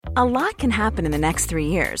A lot can happen in the next 3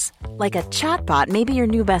 years. Like a chatbot may be your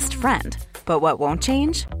new best friend. But what won't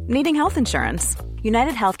change? Needing health insurance.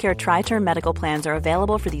 United Healthcare Tri-Term Medical Plans are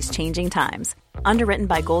available for these changing times. Underwritten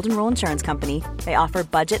by Golden Rule Insurance Company, they offer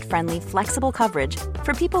budget-friendly, flexible coverage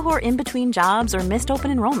for people who are in between jobs or missed open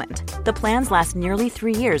enrollment. The plans last nearly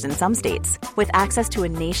 3 years in some states, with access to a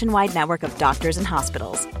nationwide network of doctors and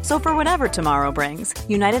hospitals. So for whatever tomorrow brings,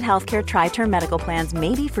 United Healthcare Tri-Term Medical Plans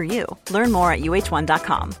may be for you. Learn more at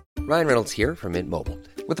uh1.com. Ryan Reynolds here from Mint Mobile.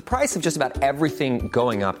 With the price of just about everything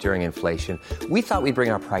going up during inflation, we thought we'd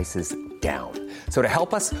bring our prices down. So to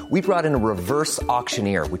help us, we brought in a reverse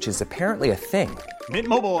auctioneer, which is apparently a thing. Mint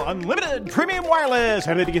Mobile Unlimited Premium Wireless.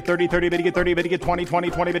 How to get 30, 30, bit to get 30, bit to get 20,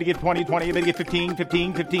 20, 20, bit to get 20, 20, bit to get 15,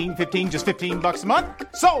 15, 15, 15, just $15 a month?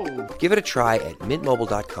 Sold! Give it a try at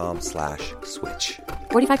mintmobile.com/switch.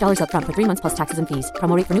 $45 up front for 3 months plus taxes and fees.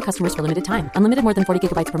 Promo rate for new customers for limited time. Unlimited more than 40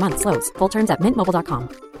 gigabytes per month. Slows full terms at mintmobile.com.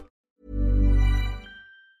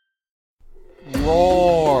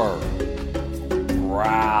 Roar,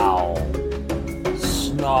 growl,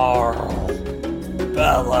 snarl,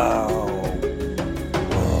 bellow.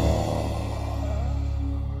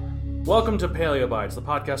 Welcome to Paleobites, the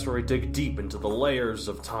podcast where we dig deep into the layers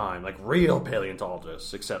of time, like real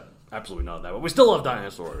paleontologists, except absolutely not that, but we still love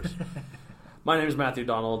dinosaurs. My name is Matthew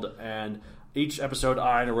Donald, and each episode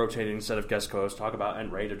I and a rotating set of guest co-hosts talk about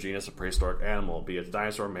and rate a genus of prehistoric animal, be it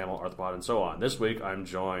dinosaur, mammal, arthropod, and so on. This week I'm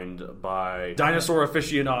joined by dinosaur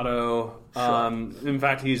aficionado. In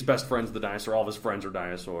fact, he's best friends with the dinosaur. All of his friends are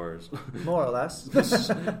dinosaurs. More or less.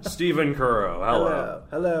 Stephen Curro. Hello.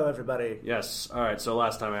 Hello, everybody. Yes. All right. So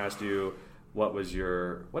last time I asked you, what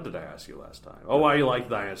did I ask you last time? Oh, why you like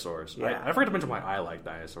dinosaurs. Yeah. I forgot to mention why I like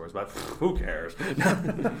dinosaurs, but who cares?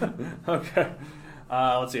 Okay.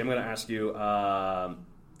 Let's see. I'm going to ask you. I'm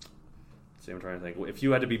trying to think. If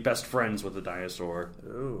you had to be best friends with a dinosaur,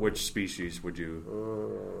 which species would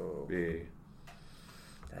you be?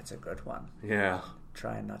 That's a good one. Yeah.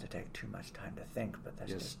 Trying not to take too much time to think, but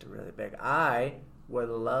that's just really big. I would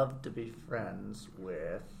love to be friends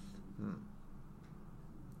with.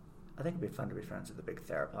 I think it'd be fun to be friends with a big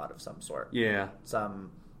theropod of some sort. Yeah.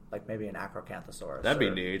 Some, like maybe an Acrocanthosaurus. That'd be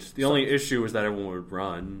neat. The only issue is that everyone would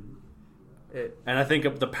run. And I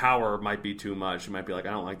think the power might be too much. You might be like, I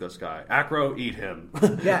don't like this guy. Acro, eat him.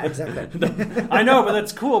 Yeah, exactly. I know, but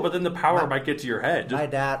that's cool. But then the power might get to your head. My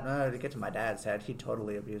dad, to get to my dad's head, he'd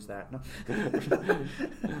totally abuse that. No.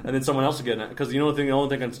 And then someone else would get it. Because the only thing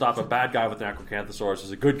that can stop a bad guy with an Acrocanthosaurus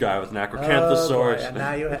is a good guy with an Acrocanthosaurus. And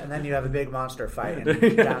then you have a big monster fight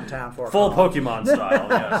in downtown Fort Full Collins. Pokemon style,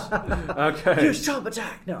 yes. Okay. Use Chomp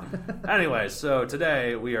Attack! No. Anyway, so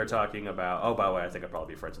today we are talking about... Oh, by the way, I think I'd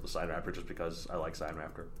probably be friends with the Sinraptor just because I like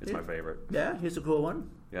Sinraptor. It's my favorite. Yeah, he's a cool one.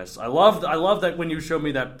 Yes, I love that when you showed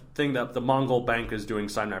me that thing that the Mongol bank is doing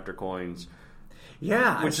Sinraptor coins.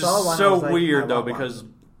 Yeah, which I saw is one, so like, weird though because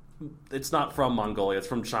it's not from Mongolia; it's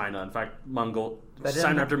from China. In fact,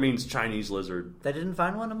 Sinraptor means Chinese lizard. They didn't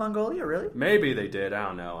find one in Mongolia, really? Maybe they did. I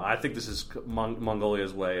don't know. I think this is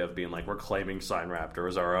Mongolia's way of being like, we're claiming Sinraptor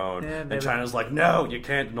as our own, and China's like, no, you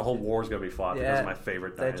can't. And the whole war's gonna be fought because of my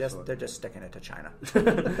favorite dinosaur. They're just sticking it to China.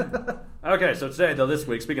 Okay, so today, though, this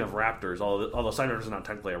week, speaking of raptors, although Sinraptor is not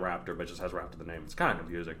technically a raptor, but it just has raptor in the name, it's kind of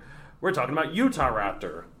confusing. We're talking about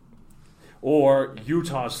Utahraptor, or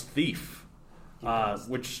Utah's thief,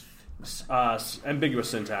 which. Ambiguous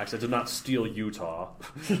syntax. It did not steal Utah.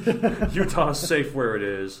 Utah is safe where it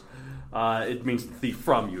is. It means the thief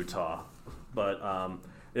from Utah. But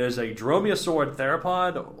it is a dromaeosaurid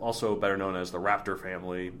theropod, also better known as the raptor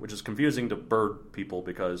family, which is confusing to bird people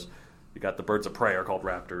because you got the birds of prey are called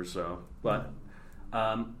raptors. So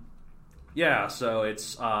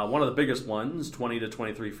it's one of the biggest ones, 20 to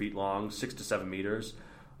 23 feet long, 6 to 7 meters.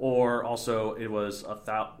 Or also, it was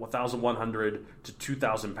 1,100 to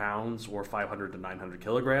 2,000 pounds, or 500 to 900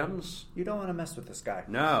 kilograms. You don't want to mess with this guy.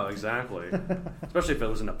 No, exactly. Especially if it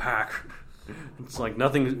was in a pack. It's like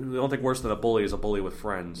nothing. The only thing worse than a bully is a bully with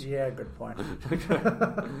friends. Yeah, good point.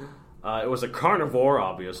 It was a carnivore,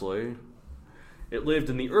 obviously. It lived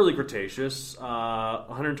in the early Cretaceous,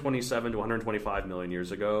 127 to 125 million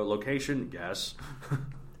years ago. Location, guess.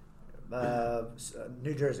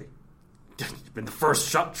 New Jersey. Been the first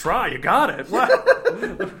shot try. You got it. What?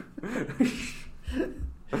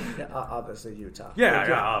 Yeah, obviously Utah.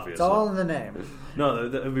 Yeah, obviously. It's all in the name. No,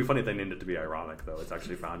 it would be funny if they named it to be ironic, though. It's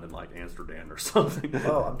actually found in, like, Amsterdam or something.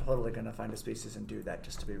 Oh, I'm totally going to find a species and do that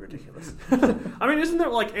just to be ridiculous. I mean, isn't there,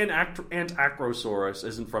 like, Antacrosaurus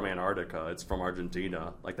isn't from Antarctica. It's from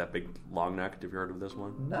Argentina. Like that big long neck. Have you heard of this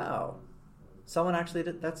one? No. Someone actually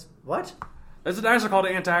did... That's... What? There's a dinosaur called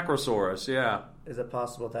Antacrosaurus, yeah. Is it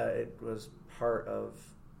possible that it was part of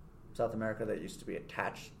South America that used to be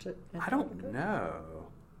attached to Antarctica? I don't know.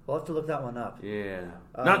 We'll have to look that one up. Yeah.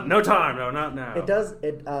 No time. No, not now. It does.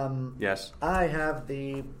 Yes. I have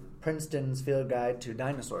the Princeton's Field Guide to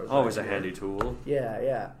Dinosaurs. Always a handy tool.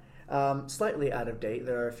 Yeah. Slightly out of date.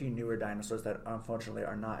 There are a few newer dinosaurs that unfortunately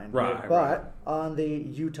are not in Right, here. But on the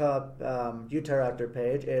Utah Raptor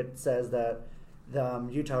page, it says that the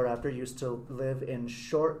Utah Raptor used to live in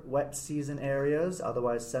short, wet season areas,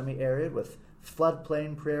 otherwise semi-arid, with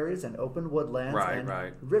floodplain prairies and open woodlands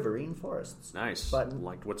and riverine forests. Nice. But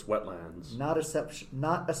like what's wetlands?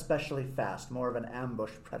 Not especially fast. More of an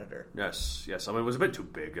ambush predator. Yes. I mean, it was a bit too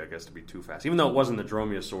big, I guess, to be too fast. Even though it wasn't the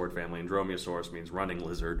Dromaeosaurid family, and Dromaeosaurus means running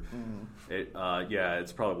lizard. It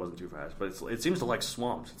probably wasn't too fast. But it seems to like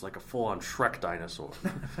swamps. It's like a full-on Shrek dinosaur.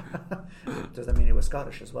 Does that mean he was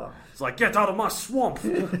Scottish as well? It's like, get out of my swamp!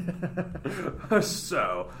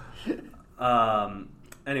 So,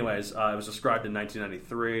 anyways, it was described in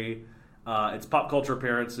 1993. Its pop culture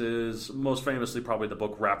appearances, most famously probably the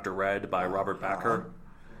book Raptor Red by Robert Bakker.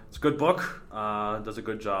 It's a good book. Does a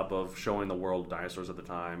good job of showing the world dinosaurs at the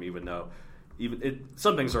time, even though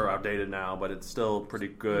some things are outdated now, but it's still pretty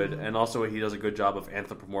good. And also he does a good job of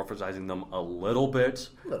anthropomorphizing them a little bit.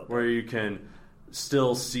 Where you can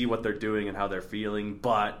still see what they're doing and how they're feeling,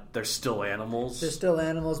 but they're still animals. They're still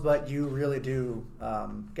animals, but you really do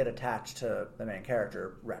get attached to the main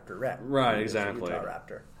character, Raptor Red. Right, exactly. Utah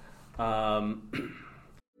Raptor.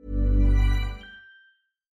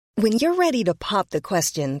 When you're ready to pop the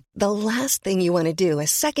question, the last thing you want to do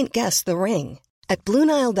is second-guess the ring. At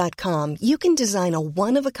BlueNile.com, you can design a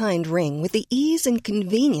one-of-a-kind ring with the ease and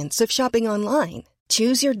convenience of shopping online.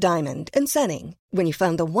 Choose your diamond and setting. When you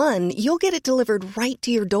find the one, you'll get it delivered right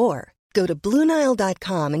to your door. Go to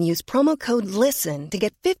BlueNile.com and use promo code LISTEN to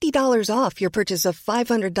get $50 off your purchase of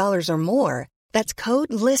 $500 or more. That's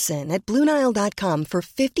code LISTEN at BlueNile.com for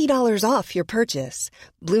 $50 off your purchase.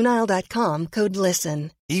 BlueNile.com, code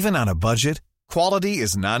LISTEN. Even on a budget, quality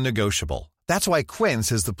is non-negotiable. That's why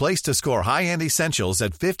Quince is the place to score high-end essentials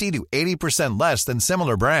at 50 to 80% less than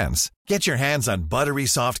similar brands. Get your hands on buttery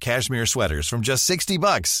soft cashmere sweaters from just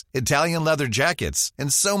 $60, Italian leather jackets,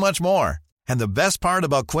 and so much more. And the best part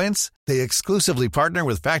about Quince, they exclusively partner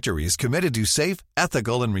with factories committed to safe,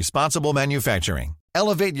 ethical, and responsible manufacturing.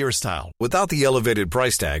 Elevate your style without the elevated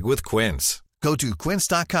price tag with Quince. Go to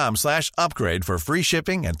quince.com/upgrade for free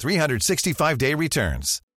shipping and 365-day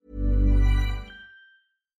returns.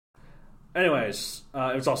 Anyways,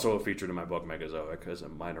 it was also featured in my book Megazoic as a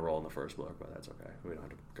minor role in the first book, but that's okay. We don't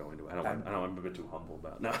have to go into it. I'm a bit too humble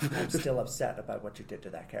about it. No. I'm still upset about what you did to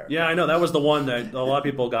that character. Yeah, I know. That was the one that a lot of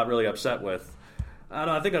people got really upset with. I don't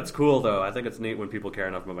know, I think that's cool, though. I think it's neat when people care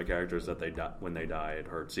enough about my characters that when they die, it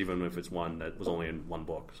hurts, even if it's one that was only in one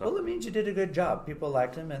book. So. Well, it means you did a good job. People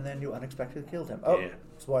liked him, and then you unexpectedly killed him. Oh, yeah.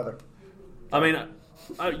 Spoiler. I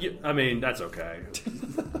mean, that's okay.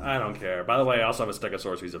 I don't care. By the way, I also have a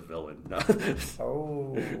Stegosaurus who's a villain.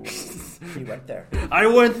 Oh, you went there. I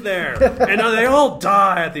went there, and now they all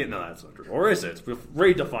die at the end. No, that's not true. Or is it? We're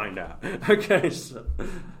free to find out. Okay, so...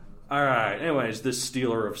 All right. Anyways, this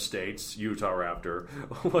stealer of states, Utah Raptor,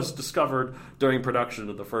 was discovered during production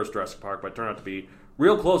of the first Jurassic Park, but turned out to be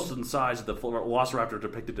real close to the size of the Velociraptor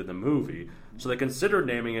depicted in the movie. So they considered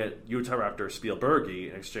naming it Utah Raptor Spielbergi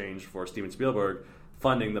in exchange for Steven Spielberg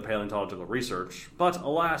funding the paleontological research. But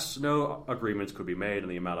alas, no agreements could be made on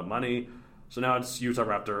the amount of money. So now it's Utah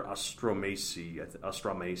Raptor Austramaci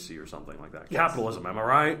or something like that. Yes. Capitalism, am I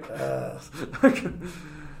right?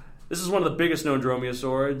 This is one of the biggest known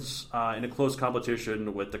dromaeosaurids in a close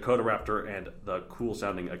competition with Dakotaraptor and the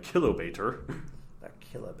cool-sounding Achillobator.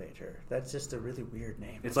 Achillobator. That's just a really weird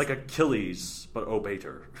name. It's like Achilles, but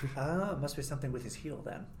obator. It must be something with his heel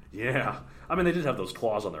then. Yeah. I mean, they did have those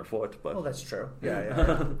claws on their foot, but... Well, that's true.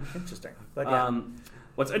 Yeah. Interesting. But yeah.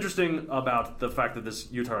 What's interesting about the fact that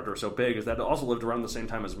this Utah Raptor is so big is that it also lived around the same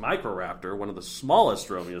time as Microraptor, one of the smallest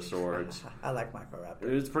dromaeosaurids. I like Microraptor.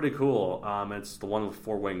 It's pretty cool. It's the one with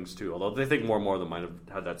 4 wings, too. Although they think more and more of them might have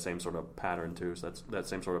had that same sort of pattern, too. So that's that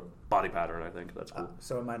same sort of body pattern, I think. That's cool.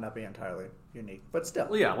 So it might not be entirely unique, but still.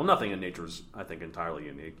 Well, yeah. Well, nothing in nature is, I think, entirely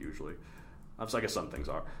unique, usually. So I guess some things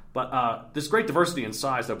are. But this great diversity in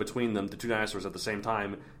size, though, between them, the two dinosaurs at the same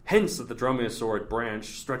time, hints that the dromaeosaurid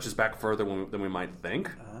branch stretches back further than we might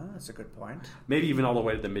think. That's a good point. Maybe even all the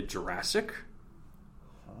way to the mid-Jurassic.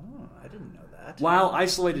 Oh, I didn't know that. While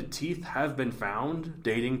isolated teeth have been found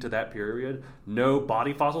dating to that period, no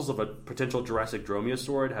body fossils of a potential Jurassic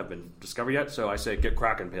dromaeosaurid have been discovered yet, so I say get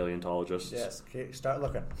cracking, paleontologists. Yes, start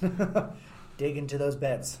looking. dig into those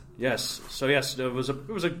beds. Yes. So yes, it was a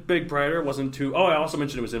big predator. It wasn't too. Oh, I also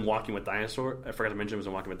mentioned it was in Walking with Dinosaurs. I forgot to mention it was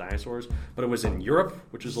in Walking with Dinosaurs, but it was in Europe,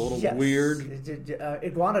 which is a little weird.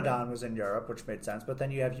 Iguanodon was in Europe, which made sense, but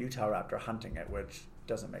then you have Utahraptor hunting it, which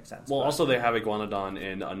doesn't make sense. Well, also they have Iguanodon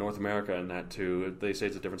in North America and that too. They say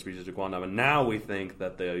it's a different species of Iguanodon, and now we think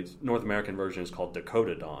that the North American version is called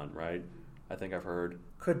Dakotodon, right? I think I've heard.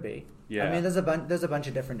 Could be. Yeah. I mean, there's a bunch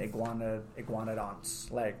of different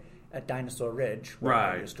iguanodons, like at Dinosaur Ridge, where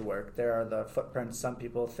I used to work. There are the footprints. Some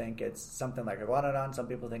people think it's something like Iguanodon. Some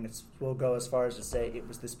people think we'll go as far as to say it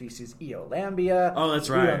was the species Eolambia. Oh, that's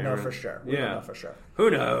right. We don't know for sure. We don't know for sure.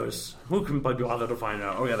 Who knows? Who can be bothered to find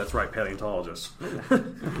out? Oh, yeah, that's right. Paleontologists.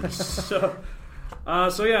 It's a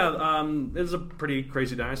pretty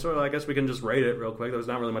crazy dinosaur. I guess we can just rate it real quick. There's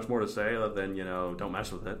not really much more to say other than, don't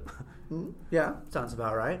mess with it. Yeah, sounds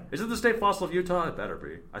about right. Is it the state fossil of Utah? It better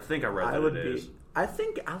be. I think I read that it is. I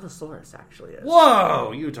think Allosaurus actually is.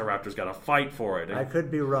 Whoa! Utahraptor's got to fight for it. I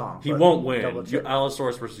could be wrong. He won't win.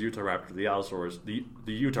 Allosaurus versus Utahraptor. The Allosaurus, the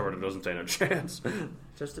Utahraptor doesn't stand a chance. I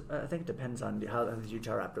think it depends on how the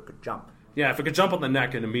Utahraptor could jump. Yeah, if it could jump on the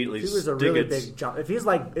neck and immediately if he was a really big jump. If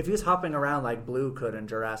he's hopping around like Blue could in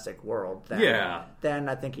Jurassic World, then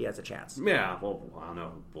I think he has a chance. Yeah, well, I don't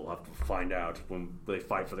know. We'll have to find out when they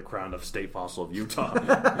fight for the crown of state fossil of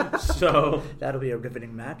Utah. So that'll be a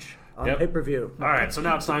riveting match on pay-per-view. All right, so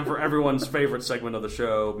now it's time for everyone's favorite segment of the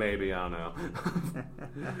show. Maybe, I don't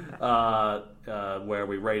know, where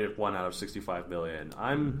we rate it 1 out of 65 million.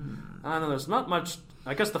 I don't know. There's not much.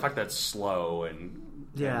 I guess the fact that it's slow and.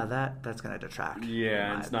 Yeah, that's going to detract.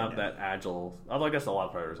 Yeah, it's not that agile. Although I guess a lot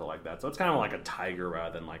of predators are like that. So it's kind of like a tiger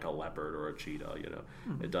rather than like a leopard or a cheetah,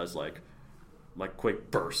 It does like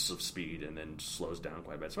quick bursts of speed and then slows down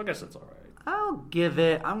quite a bit. So I guess that's all right. I'm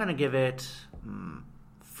going to give it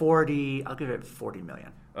 40. I'll give it 40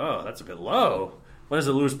 million. Oh, that's a bit low. What does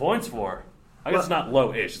it lose points for? I guess it's not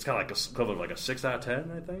low-ish. It's kind of like equivalent of like a 6 out of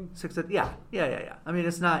 10, I think. Yeah. I mean,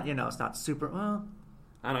 it's not, it's not super, well...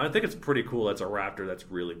 I don't know. I think it's pretty cool. That's a raptor that's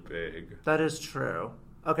really big. That is true.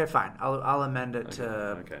 Okay, fine. I'll amend it to...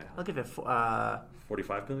 Okay. I'll give it...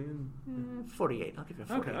 45 million? 48. I'll give it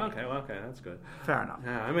 48. Okay, that's good. Fair enough.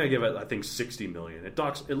 Yeah, I'm going to give it, I think, 60 million. It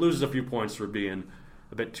loses a few points for being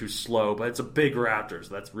a bit too slow, but it's a big raptor,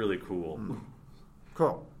 so that's really cool.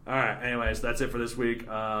 Cool. All right, anyways, that's it for this week.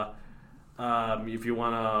 If you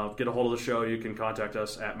want to get a hold of the show, you can contact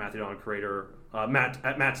us at Matthew Creator,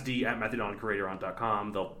 Matt's D at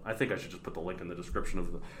MatthewDonCreator.com. I think I should just put the link in the description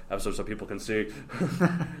of the episode so people can see.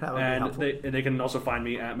 That would be helpful. They can also find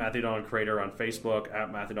me at Matthew Don Creator on Facebook, at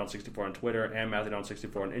MatthewDon64 on Twitter, and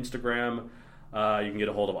MatthewDon64 on Instagram. You can get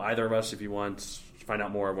a hold of either of us if you want to find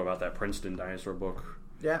out more about that Princeton dinosaur book.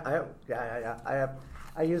 Yeah.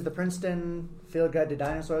 I use the Princeton Field Guide to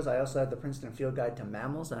Dinosaurs. I also have the Princeton Field Guide to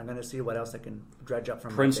Mammals, and I'm going to see what else I can dredge up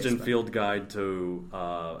from Princeton Field Guide to,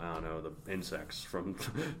 I don't know, the insects from...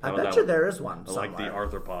 I bet you there is one somewhere. Like the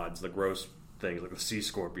arthropods, the gross things, like the sea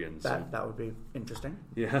scorpions. That would be interesting.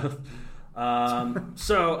 Yeah.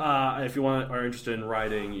 If you are interested in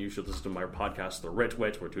writing, you should listen to my podcast, The Writ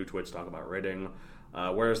Wit, where two twits talk about writing.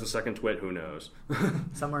 Where's the second twit? Who knows?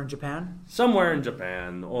 Somewhere in Japan? Somewhere in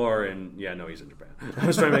Japan. Or in... Yeah, no, he's in Japan. I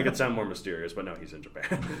was trying to make it sound more mysterious, but no, he's in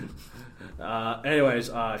Japan.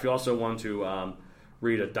 If you also want to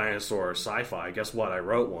read a dinosaur sci-fi, guess what? I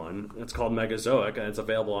wrote one. It's called Megazoic, and it's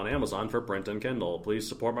available on Amazon for print and Kindle. Please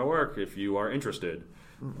support my work if you are interested.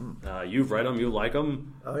 You've read them, you like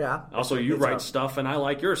them. Oh yeah. Also, you write stuff, and I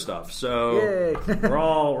like your stuff. So we're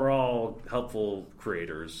all helpful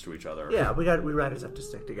creators to each other. Yeah, we writers have to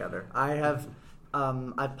stick together. I've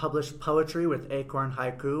published poetry with Acorn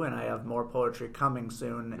Haiku, and I have more poetry coming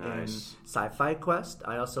soon in Sci-Fi Quest.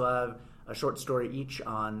 I also have a short story each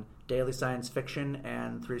on Daily Science Fiction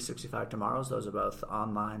and 365 Tomorrows. Those are both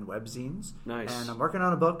online webzines. Nice. And I'm working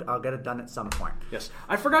on a book. I'll get it done at some point. Yes.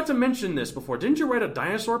 I forgot to mention this before. Didn't you write a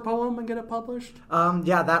dinosaur poem and get it published?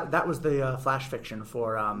 Yeah, that was the flash fiction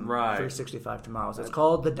for 365 Tomorrows. It's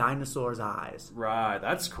called The Dinosaur's Eyes. Right.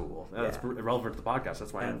 That's cool. That's relevant to the podcast.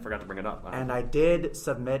 That's why I forgot to bring it up. And I did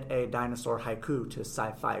submit a dinosaur haiku to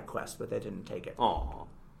Sci-Fi Quest, but they didn't take it. Aw.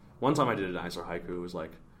 One time I did a dinosaur haiku. It was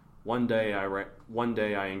like, One day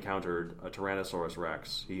I encountered a Tyrannosaurus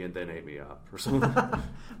Rex. He then ate me up, or something.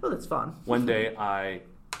 Well, that's fun. One day I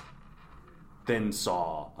then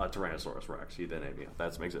saw a Tyrannosaurus Rex. He then ate me up.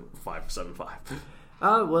 That makes it 575.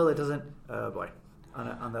 Well, it doesn't. Oh boy.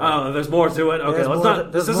 There's more to it. Okay, let's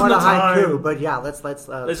not. This isn't the time. Haiku, but yeah, let's.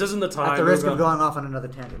 This isn't the time. At the risk of going off on another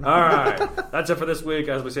tangent. All right, that's it for this week.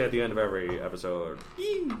 As we say at the end of every episode.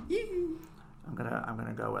 I'm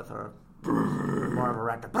gonna go with More of a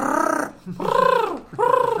raptor.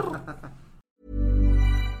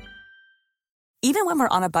 Even when we're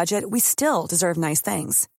on a budget, we still deserve nice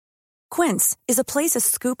things. Quince is a place to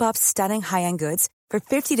scoop up stunning high-end goods for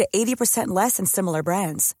 50 to 80% less than similar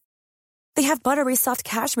brands. They have buttery soft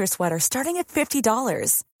cashmere sweaters starting at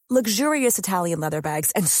 $50, luxurious Italian leather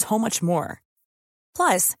bags, and so much more.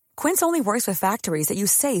 Plus, Quince only works with factories that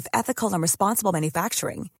use safe, ethical, and responsible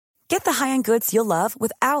manufacturing. Get the high-end goods you'll love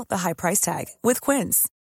without the high price tag with Quince.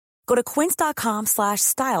 Go to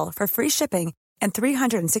quince.com/style for free shipping and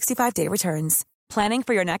 365-day returns. Planning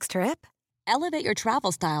for your next trip? Elevate your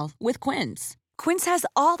travel style with Quince. Quince has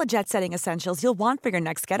all the jet-setting essentials you'll want for your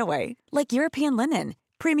next getaway, like European linen,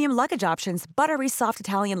 premium luggage options, buttery soft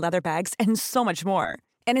Italian leather bags, and so much more.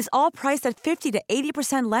 And is all priced at 50 to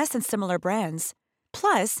 80% less than similar brands.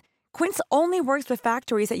 Plus, Quince only works with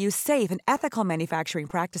factories that use safe and ethical manufacturing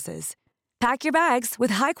practices. Pack your bags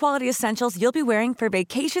with high-quality essentials you'll be wearing for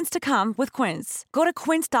vacations to come with Quince. Go to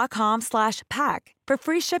quince.com/pack for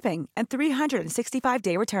free shipping and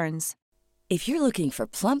 365-day returns. If you're looking for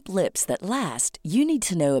plump lips that last, you need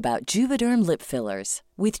to know about Juvederm lip fillers.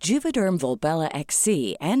 With Juvederm Volbella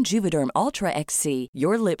XC and Juvederm Ultra XC,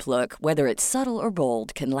 your lip look, whether it's subtle or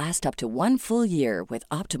bold, can last up to 1 full year with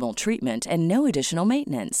optimal treatment and no additional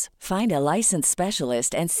maintenance. Find a licensed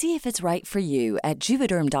specialist and see if it's right for you at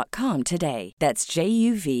Juvederm.com today. That's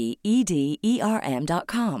JUVEDERM.com.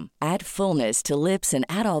 Add fullness to lips in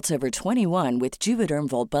adults over 21 with Juvederm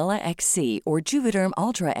Volbella XC or Juvederm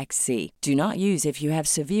Ultra XC. Do not use if you have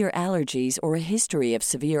severe allergies or a history of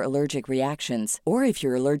severe allergic reactions, or if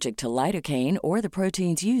you're allergic to lidocaine or the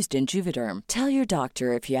proteins used in Juvederm. Tell your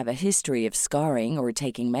doctor if you have a history of scarring or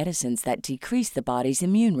taking medicines that decrease the body's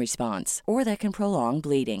immune response or that can prolong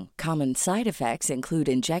bleeding. Common side effects include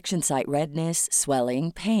injection site redness,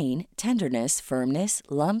 swelling, pain, tenderness, firmness,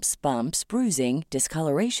 lumps, bumps, bruising,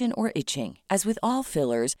 discoloration, or itching. As with all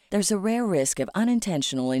fillers, there's a rare risk of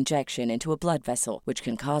unintentional injection into a blood vessel, which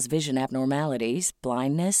can cause vision abnormalities,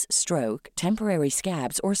 blindness, stroke, temporary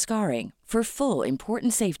scabs, or scarring. For full,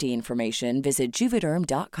 important safety information, visit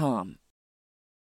Juvederm.com.